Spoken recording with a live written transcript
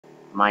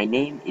My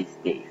name is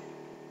Dave.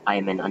 I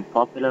am an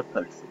unpopular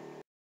person.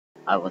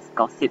 I was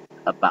gossiped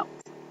about.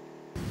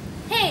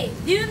 Hey,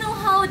 do you know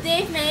how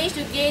Dave managed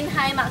to gain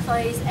high marks for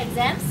his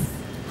exams?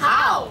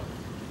 How?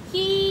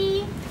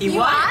 He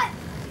what?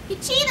 He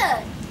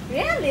cheated!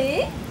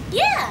 Really?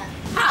 Yeah!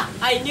 Ha!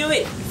 I knew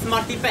it!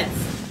 Smarty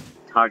pants!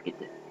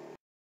 Targeted.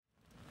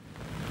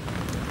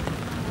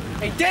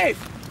 Hey Dave!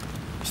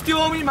 You still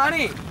owe me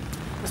money!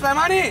 Where's my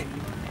money?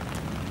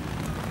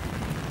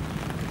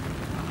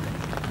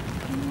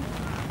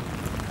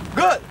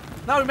 Good!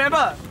 Now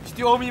remember, you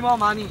still owe me more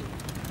money.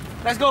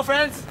 Let's go,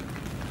 friends!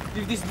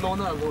 Leave this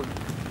loner alone.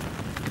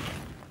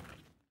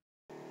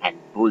 And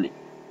bullied.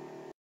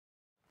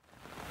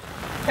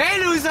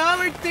 Hey loser,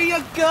 where do you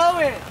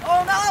going?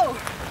 Oh no!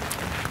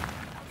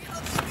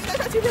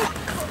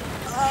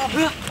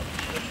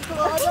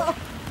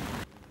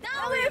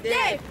 Down with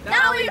Dave!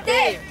 Down with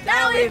Dave!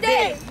 Down with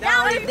Dave!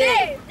 Down with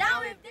Dave! Down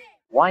with Dave!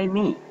 Why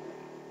me?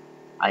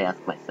 I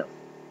asked myself.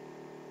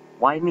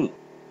 Why me?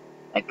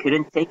 I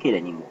couldn't take it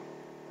anymore.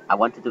 I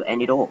wanted to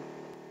end it all.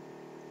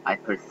 I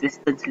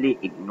persistently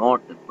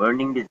ignored the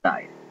burning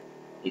desire.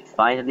 It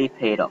finally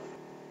paid off,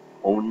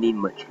 only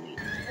much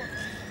later.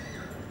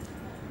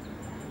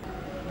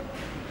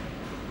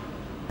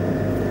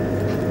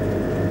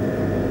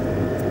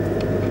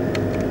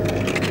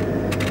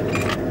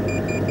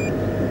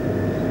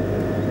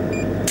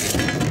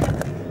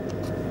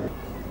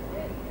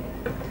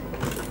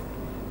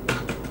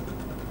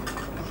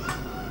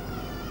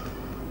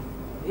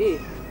 Hey,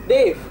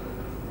 Dave!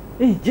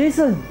 Hey,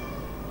 Jason!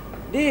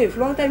 Dave,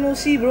 long time no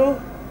see, bro.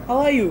 How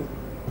are you?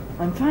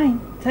 I'm fine,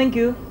 thank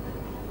you.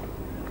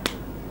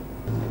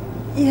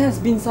 It has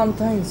been some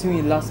time since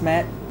we last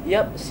met.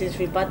 Yup, since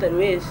we parted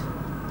ways.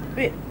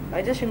 Wait,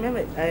 I just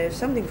remembered. I have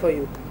something for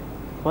you.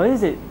 What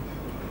is it?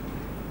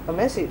 A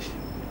message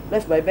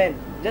left by Ben,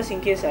 just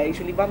in case I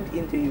actually bumped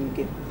into you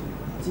again.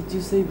 Did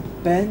you say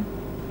Ben?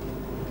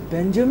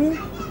 Benjamin?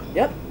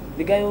 Yup,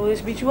 the guy who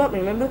always beat you up,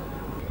 remember?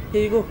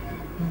 Here you go.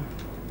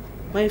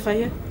 Mind if I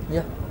hear?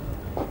 Yeah.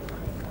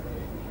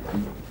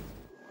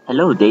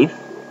 Hello, Dave.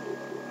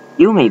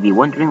 You may be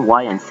wondering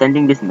why I'm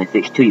sending this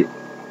message to you.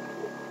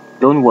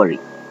 Don't worry.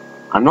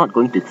 I'm not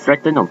going to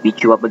threaten or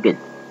beat you up again.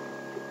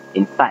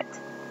 In fact,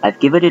 I've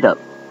given it up.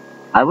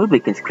 I will be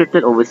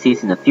conscripted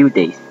overseas in a few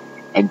days,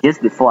 and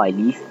just before I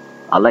leave,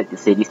 I'd like to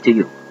say this to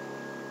you.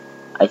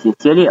 I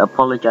sincerely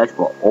apologize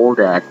for all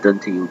that I've done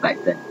to you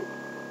back then.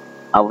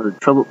 I was a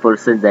troubled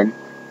person then,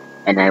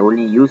 and I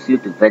only used you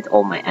to vent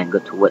all my anger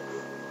towards.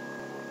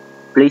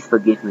 Please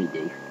forgive me,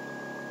 Dave.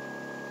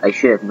 I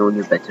should have known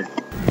you better.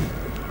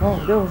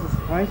 Oh, that was a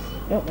surprise.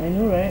 Yup, I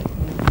know, right?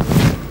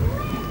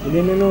 I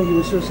didn't know you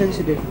were so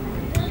sensitive.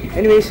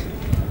 Anyways,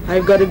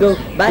 I've got to go.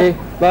 Bye. Okay,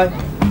 bye.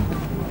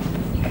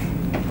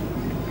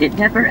 It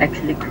never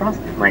actually crossed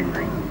my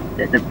mind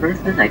that the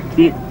person I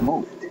feared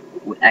most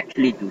would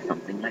actually do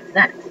something like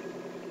that.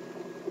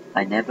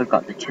 I never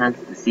got the chance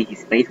to see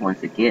his face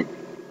once again,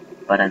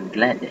 but I'm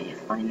glad that he has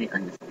finally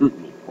understood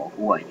me for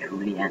who I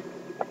truly am.